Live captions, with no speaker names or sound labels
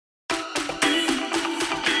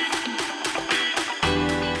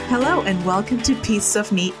Hello and welcome to Pieces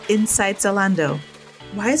of Me Inside Zalando.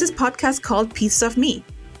 Why is this podcast called Pieces of Me?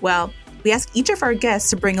 Well, we ask each of our guests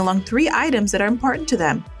to bring along 3 items that are important to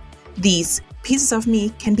them. These pieces of me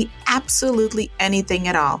can be absolutely anything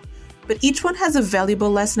at all, but each one has a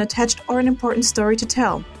valuable lesson attached or an important story to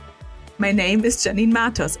tell. My name is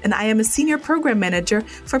Janine and I am a Senior Program Manager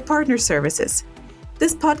for Partner Services.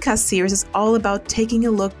 This podcast series is all about taking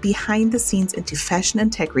a look behind the scenes into fashion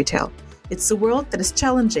and tech retail. It's a world that is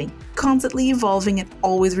challenging, constantly evolving, and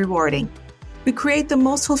always rewarding. We create the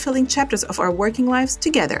most fulfilling chapters of our working lives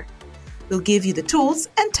together. We'll give you the tools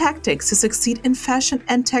and tactics to succeed in fashion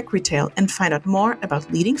and tech retail and find out more about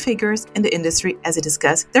leading figures in the industry as they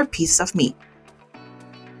discuss their pieces of me.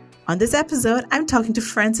 On this episode, I'm talking to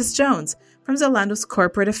Francis Jones from Zalando's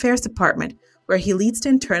Corporate Affairs Department, where he leads the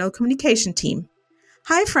internal communication team.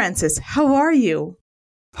 Hi, Francis. How are you?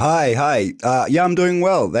 Hi. I'm doing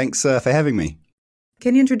well. Thanks for having me.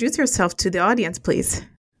 Can you introduce yourself to the audience, please?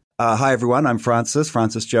 Hi, everyone. I'm Francis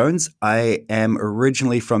Jones. I am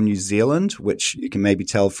originally from New Zealand, which you can maybe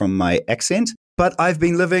tell from my accent, but I've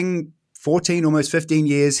been living 14, almost 15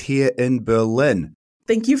 years here in Berlin.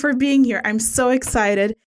 Thank you for being here. I'm so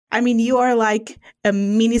excited. I mean, you are like a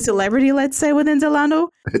mini celebrity, let's say, within Zalando.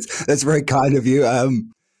 That's very kind of you.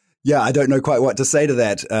 Yeah, I don't know quite what to say to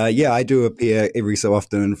that. I do appear every so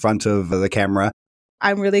often in front of the camera.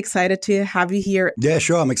 I'm really excited to have you here. Yeah,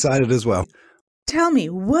 sure. I'm excited as well. Tell me,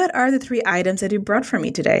 what are the 3 items that you brought for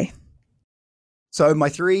me today? So my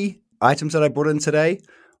 3 items that I brought in today,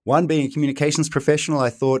 one being a communications professional,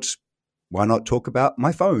 I thought, why not talk about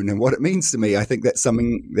my phone and what it means to me? I think that's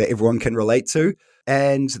something that everyone can relate to.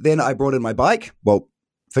 And then I brought in my bike. Well,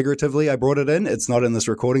 figuratively, I brought it in. It's not in this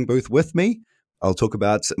recording booth with me. I'll talk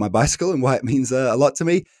about my bicycle and why it means a lot to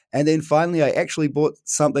me. And then finally, I actually bought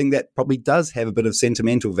something that probably does have a bit of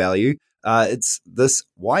sentimental value. It's this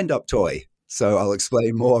wind-up toy. So I'll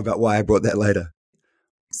explain more about why I brought that later.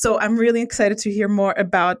 So I'm really excited to hear more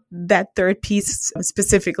about that third piece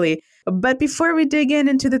specifically. But before we dig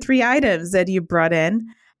into the 3 items that you brought in,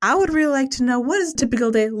 I would really like to know, what does a typical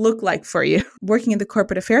day look like for you working in the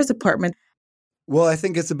corporate affairs department? Well, I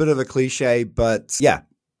think it's a bit of a cliche, but yeah.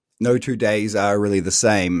 No 2 days are really the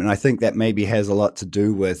same. And I think that maybe has a lot to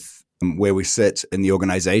do with where we sit in the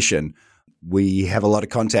organization. We have a lot of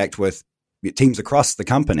contact with teams across the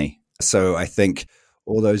company. So I think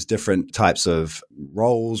all those different types of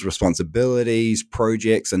roles, responsibilities,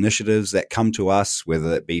 projects, initiatives that come to us,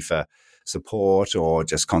 whether it be for support or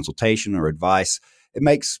just consultation or advice, it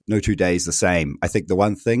makes no 2 days the same. I think the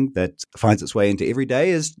one thing that finds its way into every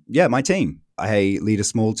day is, my team. I lead a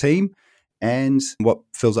small team. And what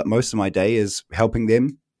fills up most of my day is helping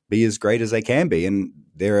them be as great as they can be. And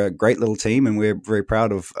they're a great little team, and we're very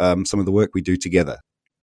proud of some of the work we do together.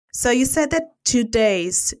 So you said that 2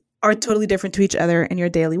 days are totally different to each other in your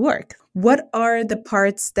daily work. What are the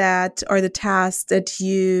parts that are the tasks that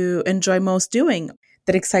you enjoy most doing,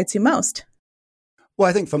 that excites you most? Well,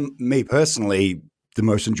 I think for me personally, the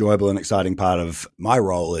most enjoyable and exciting part of my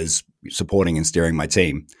role is supporting and steering my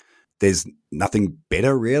team. There's nothing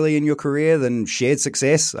better really in your career than shared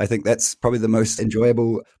success. I think that's probably the most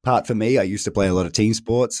enjoyable part for me. I used to play a lot of team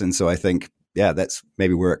sports. And so I think, that's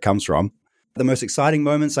maybe where it comes from. The most exciting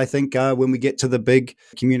moments, I think, are when we get to the big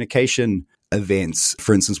communication events.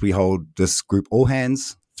 For instance, we hold this group all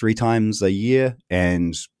hands 3 times a year.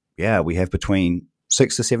 And we have between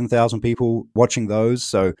 6,000 to 7,000 people watching those.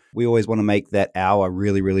 So we always want to make that hour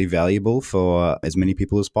really, really valuable for as many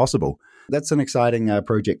people as possible. That's an exciting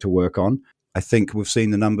project to work on. I think we've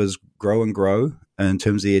seen the numbers grow and grow in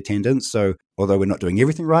terms of the attendance. So although we're not doing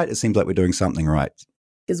everything right, it seems like we're doing something right.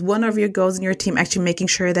 Is one of your goals in your team actually making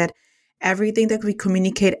sure that everything that we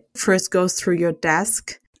communicate first goes through your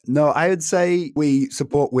desk? No, I would say we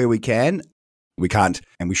support where we can. We can't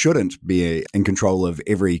and we shouldn't be in control of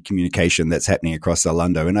every communication that's happening across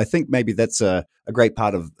Zalando. And I think maybe that's a great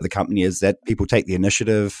part of the company, is that people take the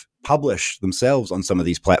initiative, publish themselves on some of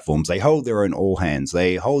these platforms. They hold their own all hands.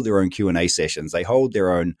 They hold their own Q&A sessions. They hold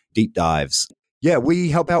their own deep dives. Yeah, we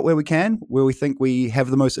help out where we can, where we think we have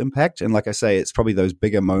the most impact. And like I say, it's probably those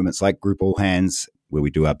bigger moments like group all hands where we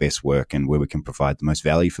do our best work and where we can provide the most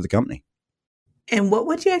value for the company. And what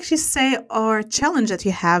would you actually say are challenges that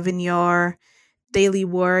you have in your daily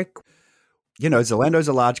work? Zalando's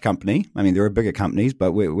a large company. I mean, there are bigger companies,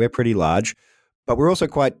 but we're pretty large. But we're also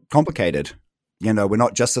quite complicated. We're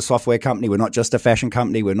not just a software company. We're not just a fashion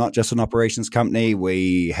company. We're not just an operations company.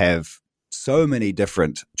 We have so many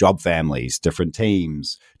different job families, different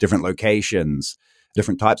teams, different locations,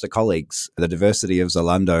 different types of colleagues. The diversity of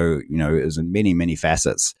Zalando, is in many, many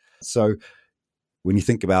facets. So when you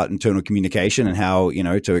think about internal communication and how,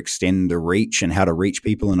 to extend the reach and how to reach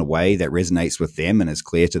people in a way that resonates with them and is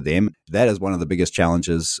clear to them, that is one of the biggest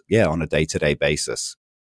challenges, on a day-to-day basis.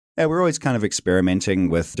 Yeah, we're always kind of experimenting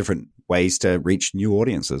with different ways to reach new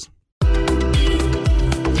audiences.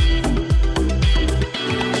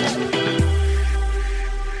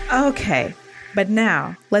 Okay, but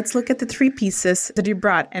now let's look at the 3 pieces that you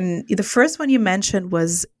brought. And the first one you mentioned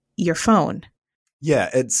was your phone.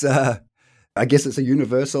 Yeah, it's I guess it's a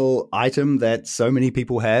universal item that so many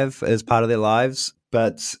people have as part of their lives.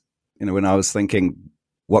 But, when I was thinking,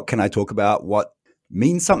 what can I talk about? What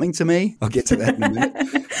means something to me? I'll get to that in a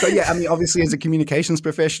minute. So yeah, obviously as a communications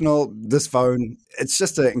professional, this phone, it's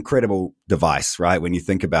just an incredible device, right? When you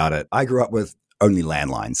think about it. I grew up with only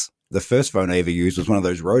landlines. The first phone I ever used was one of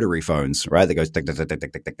those rotary phones, right? That goes tick, tick, tick, tick,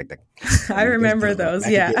 tick, tick, tick, tick. I remember those,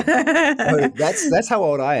 yeah. So that's how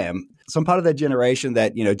old I am. So I'm part of that generation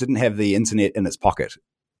that, didn't have the internet in its pocket.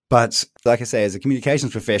 But like I say, as a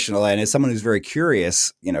communications professional and as someone who's very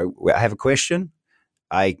curious, I have a question,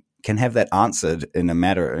 I can have that answered in a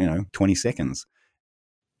matter of, 20 seconds.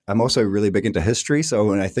 I'm also really big into history. So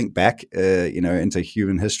when I think back, into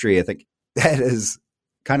human history, I think that is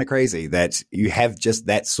kind of crazy that you have just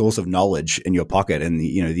that source of knowledge in your pocket and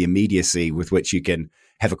the immediacy with which you can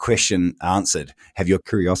have a question answered, have your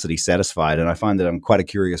curiosity satisfied. And I find that I'm quite a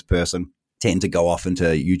curious person, tend to go off into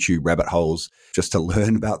YouTube rabbit holes just to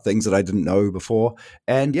learn about things that I didn't know before.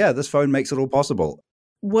 And yeah, this phone makes it all possible.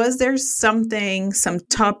 Was there some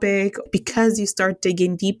topic, because you start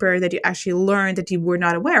digging deeper, that you actually learned that you were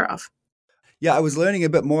not aware of? Yeah, I was learning a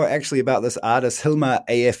bit more actually about this artist, Hilma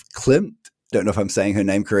A.F. Klimt. Don't know if I'm saying her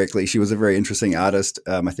name correctly. She was a very interesting artist.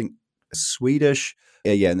 I think Swedish.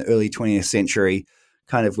 Yeah, in the early 20th century,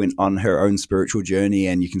 kind of went on her own spiritual journey,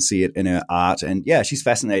 and you can see it in her art. And yeah, she's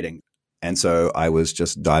fascinating. And so I was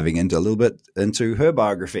just diving into a little bit into her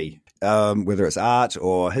biography, whether it's art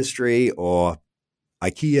or history or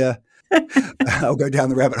IKEA. I'll go down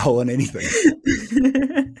the rabbit hole on anything.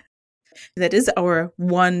 That is our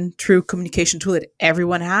one true communication tool that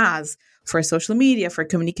everyone has. For social media, for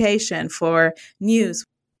communication, for news.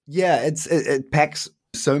 Yeah, it packs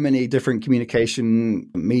so many different communication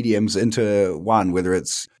mediums into one, whether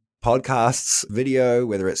it's podcasts, video,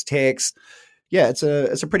 whether it's text. Yeah, it's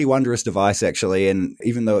a pretty wondrous device, actually. And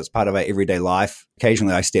even though it's part of our everyday life,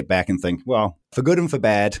 occasionally I step back and think, well, for good and for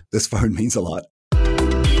bad, this phone means a lot.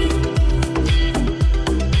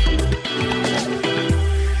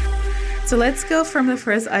 So let's go from the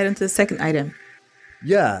first item to the second item.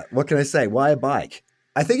 Yeah, what can I say? Why a bike?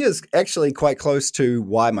 I think it's actually quite close to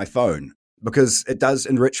why my phone, because it does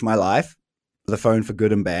enrich my life, the phone for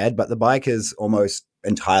good and bad, but the bike is almost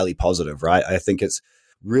entirely positive, right? I think it's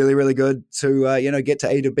really, really good to, get to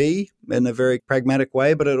A to B in a very pragmatic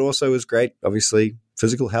way, but it also is great, obviously,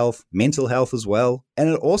 physical health, mental health as well. And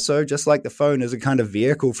it also, just like the phone, is a kind of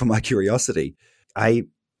vehicle for my curiosity. I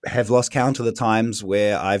have lost count of the times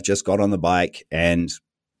where I've just got on the bike and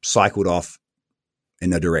cycled off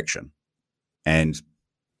in a direction. And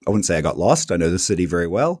I wouldn't say I got lost. I know the city very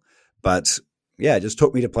well, but yeah, it just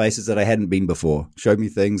took me to places that I hadn't been before, showed me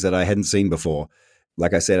things that I hadn't seen before.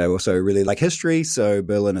 Like I said, I also really like history. So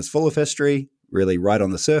Berlin is full of history, really right on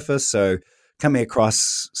the surface. So coming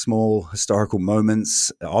across small historical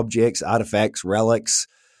moments, objects, artifacts, relics,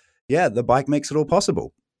 yeah, the bike makes it all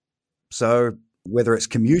possible. So whether it's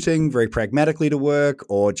commuting very pragmatically to work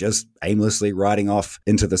or just aimlessly riding off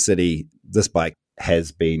into the city, this bike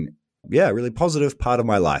has been, a really positive part of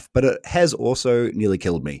my life, but it has also nearly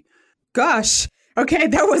killed me. Gosh. Okay,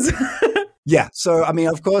 that was... Yeah. So,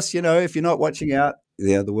 of course, if you're not watching out,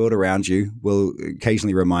 the world around you will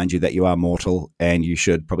occasionally remind you that you are mortal and you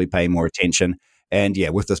should probably pay more attention. And yeah,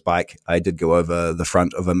 with this bike, I did go over the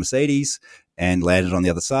front of a Mercedes and landed on the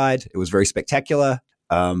other side. It was very spectacular,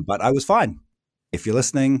 but I was fine. If you're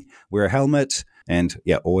listening, wear a helmet and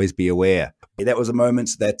always be aware. That was a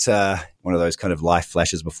moment that one of those kind of life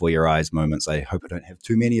flashes before your eyes moments. I hope I don't have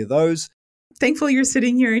too many of those. Thankfully, you're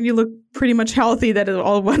sitting here and you look pretty much healthy, that it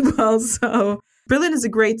all went well. So Berlin is a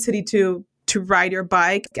great city to ride your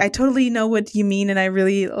bike. I totally know what you mean. And I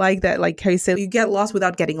really like that. Like how you said, you get lost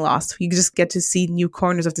without getting lost. You just get to see new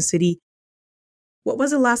corners of the city. What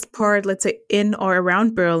was the last part, let's say, in or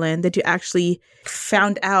around Berlin that you actually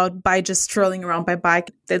found out by just strolling around by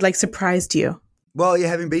bike that surprised you? Well,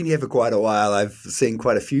 having been here for quite a while, I've seen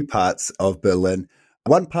quite a few parts of Berlin.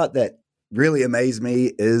 One part that really amazed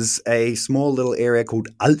me is a small little area called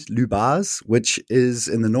Alt-Lübars, which is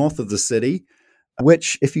in the north of the city,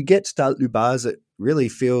 which if you get to Alt-Lübars, it really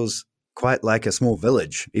feels quite like a small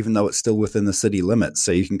village, even though it's still within the city limits.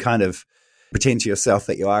 So you can kind of pretend to yourself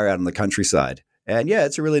that you are out in the countryside. And yeah,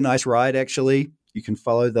 it's a really nice ride, actually. You can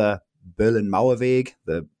follow the Berlin Mauerweg,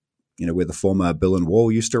 where the former Berlin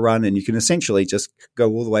Wall used to run, and you can essentially just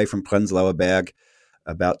go all the way from Prenzlauer Berg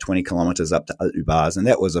about 20 kilometers up to Altübars. And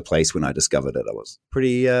that was a place when I discovered it. I was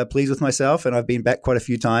pretty pleased with myself, and I've been back quite a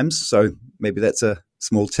few times. So maybe that's a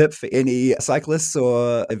small tip for any cyclists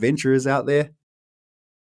or adventurers out there.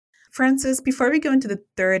 Francis, before we go into the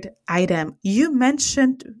third item, you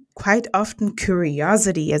mentioned quite often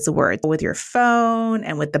curiosity as a word with your phone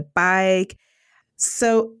and with the bike.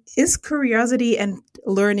 So is curiosity and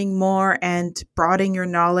learning more and broadening your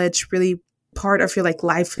knowledge really part of your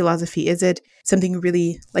life philosophy? Is it something you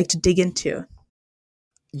really like to dig into?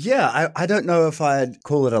 Yeah, I don't know if I'd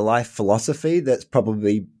call it a life philosophy. That's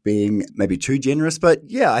probably being maybe too generous. But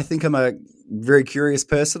yeah, I think I'm a very curious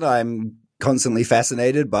person. I'm constantly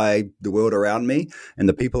fascinated by the world around me and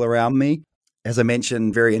the people around me. As I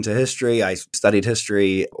mentioned, very into history. I studied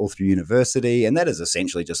history all through university, and that is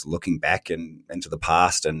essentially just looking back into the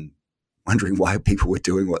past and wondering why people were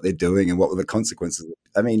doing what they're doing and what were the consequences.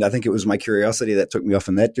 I mean, I think it was my curiosity that took me off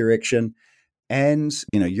in that direction. And,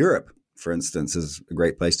 Europe, for instance, is a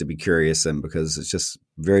great place to be curious in because it's just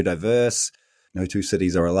very diverse. No two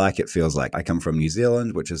cities are alike, it feels like. I come from New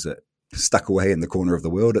Zealand, which is stuck away in the corner of the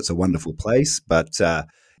world. It's a wonderful place, but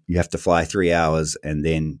you have to fly 3 hours and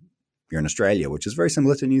then you're in Australia, which is very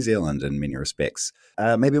similar to New Zealand in many respects.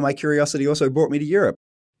 Maybe my curiosity also brought me to Europe.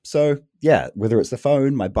 So yeah, whether it's the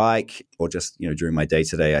phone, my bike, or just, during my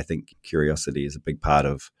day-to-day, I think curiosity is a big part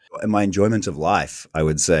of my enjoyment of life, I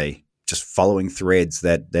would say. Just following threads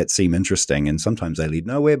that seem interesting. And sometimes they lead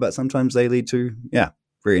nowhere, but sometimes they lead to,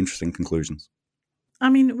 very interesting conclusions. I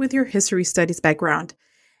mean, with your history studies background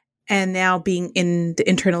and now being in the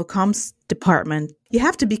internal comms department, you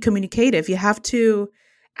have to be communicative. You have to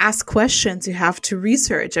ask questions. You have to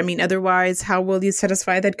research. I mean, otherwise, how will you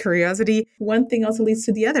satisfy that curiosity? One thing also leads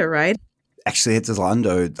to the other, right? Actually, at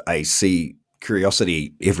Zalando, I see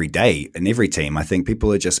curiosity every day in every team. I think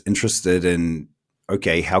people are just interested in,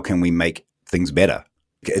 okay, how can we make things better?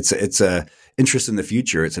 It's a interest in the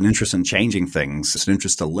future. It's an interest in changing things. It's an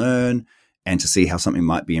interest to learn and to see how something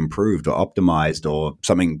might be improved or optimized or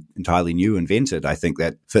something entirely new invented. I think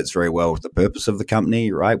that fits very well with the purpose of the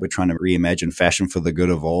company, right? We're trying to reimagine fashion for the good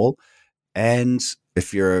of all. And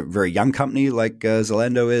if you're a very young company like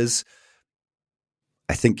Zalando is,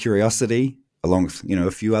 I think curiosity, along with,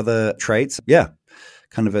 a few other traits,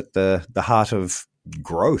 kind of at the heart of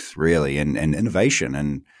growth, really, and innovation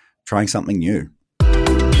and trying something new.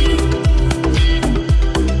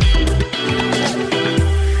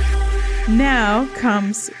 Now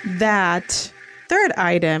comes that third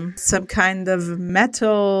item, some kind of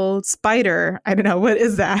metal spider. I don't know. What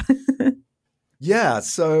is that? Yeah.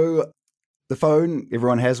 So the phone,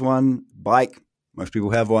 everyone has one. Bike, most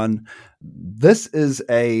people have one. This is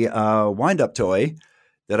a wind-up toy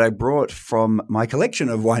that I brought from my collection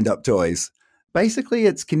of wind-up toys. Basically,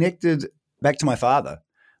 it's connected back to my father.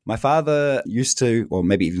 My father used to, or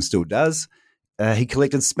maybe even still does, he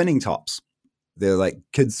collected spinning tops. They're like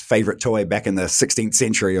kids' favorite toy back in the 16th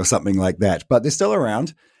century or something like that, but they're still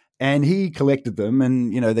around. And he collected them,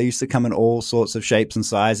 and they used to come in all sorts of shapes and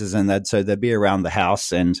sizes, and they'd be around the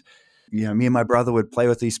house. And me and my brother would play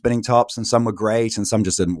with these spinning tops, and some were great, and some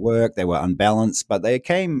just didn't work. They were unbalanced, but they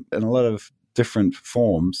came in a lot of different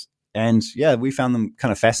forms. And we found them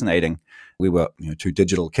kind of fascinating. We were two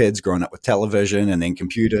digital kids growing up with television and then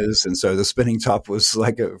computers, and so the spinning top was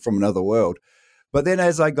like from another world. But then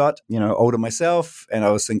as I got, older myself, and I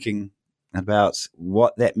was thinking about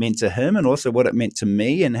what that meant to him and also what it meant to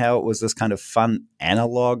me and how it was this kind of fun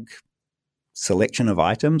analog selection of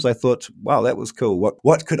items, I thought, wow, that was cool.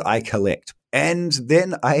 What could I collect? And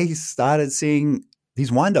then I started seeing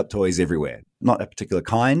these wind-up toys everywhere. Not a particular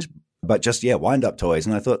kind, but just, wind-up toys.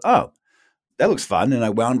 And I thought, oh, that looks fun. And I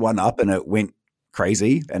wound one up and it went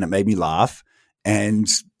crazy and it made me laugh. And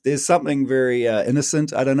there's something very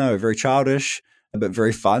innocent, I don't know, very childish, but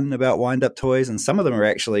very fun about wind-up toys. And some of them are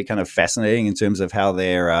actually kind of fascinating in terms of how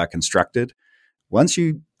they're constructed. Once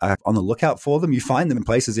you are on the lookout for them, you find them in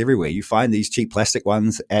places everywhere. You find these cheap plastic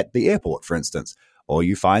ones at the airport, for instance, or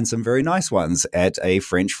you find some very nice ones at a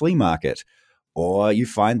French flea market, or you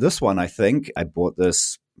find this one, I think. I bought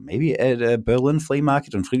this maybe at a Berlin flea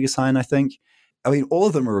market in Friedrichshain, I think. I mean, all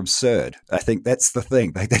of them are absurd. I think that's the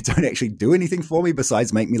thing. They don't actually do anything for me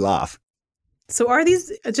besides make me laugh. So are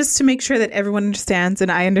these, just to make sure that everyone understands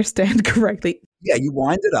and I understand correctly? Yeah, you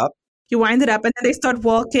wind it up. You wind it up and then they start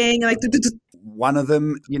walking. One of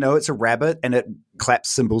them, it's a rabbit and it claps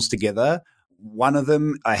cymbals together. One of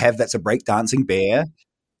them I have that's a breakdancing bear.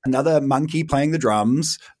 another monkey playing the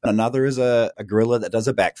drums, another is a gorilla that does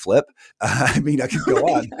a backflip. I mean, I could go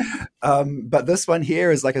on. But this one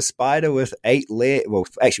here is like a spider with 8 legs, well,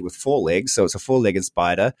 actually with 4 legs. So it's a 4-legged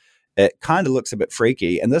spider. It kind of looks a bit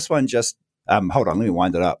freaky. And this one just, hold on, let me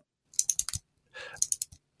wind it up.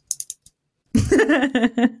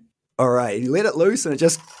 All right, you let it loose and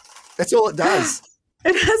that's all it does.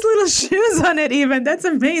 It has little shoes on it even. That's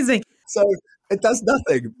amazing. So it does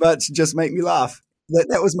nothing but just make me laugh.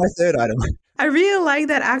 That was my third item. I really like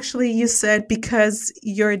that actually you said because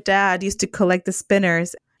your dad used to collect the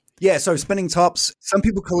spinners. Yeah, so spinning tops. Some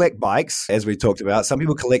people collect bikes, as we talked about. Some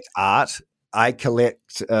people collect art. I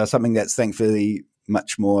collect something that's thankfully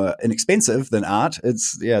much more inexpensive than art.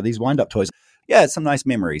 It's, these wind-up toys. Yeah, it's some nice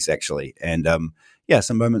memories, actually. And,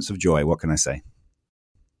 some moments of joy. What can I say?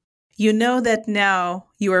 You know that now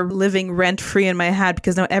you are living rent-free in my head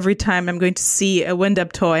because now every time I'm going to see a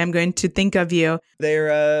wind-up toy, I'm going to think of you.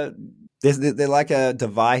 They're like a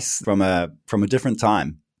device from a different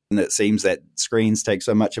time. And it seems that screens take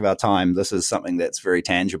so much of our time. This is something that's very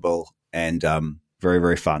tangible and very,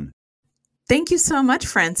 very fun. Thank you so much,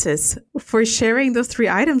 Francis, for sharing those 3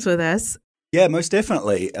 items with us. Yeah, most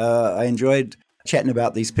definitely. I enjoyed chatting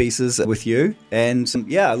about these pieces with you. And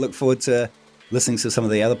I look forward to listening to some of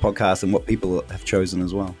the other podcasts and what people have chosen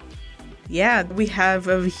as well. Yeah, we have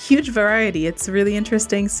a huge variety. It's really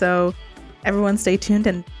interesting. So everyone stay tuned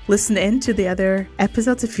and listen in to the other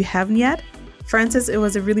episodes if you haven't yet. Francis, it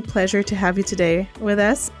was a really pleasure to have you today with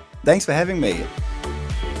us. Thanks for having me.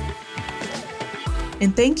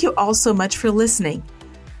 And thank you all so much for listening.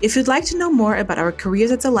 If you'd like to know more about our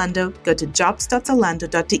careers at Zalando, go to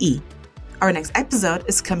jobs.zalando.de. Our next episode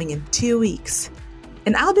is coming in 2 weeks.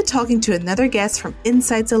 And I'll be talking to another guest from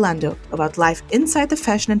inside Zalando about life inside the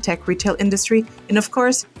fashion and tech retail industry and, of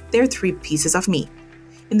course, their 3 pieces of me.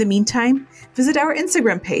 In the meantime, visit our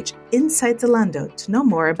Instagram page, Inside Zalando, to know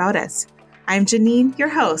more about us. I'm Janine, your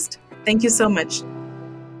host. Thank you so much.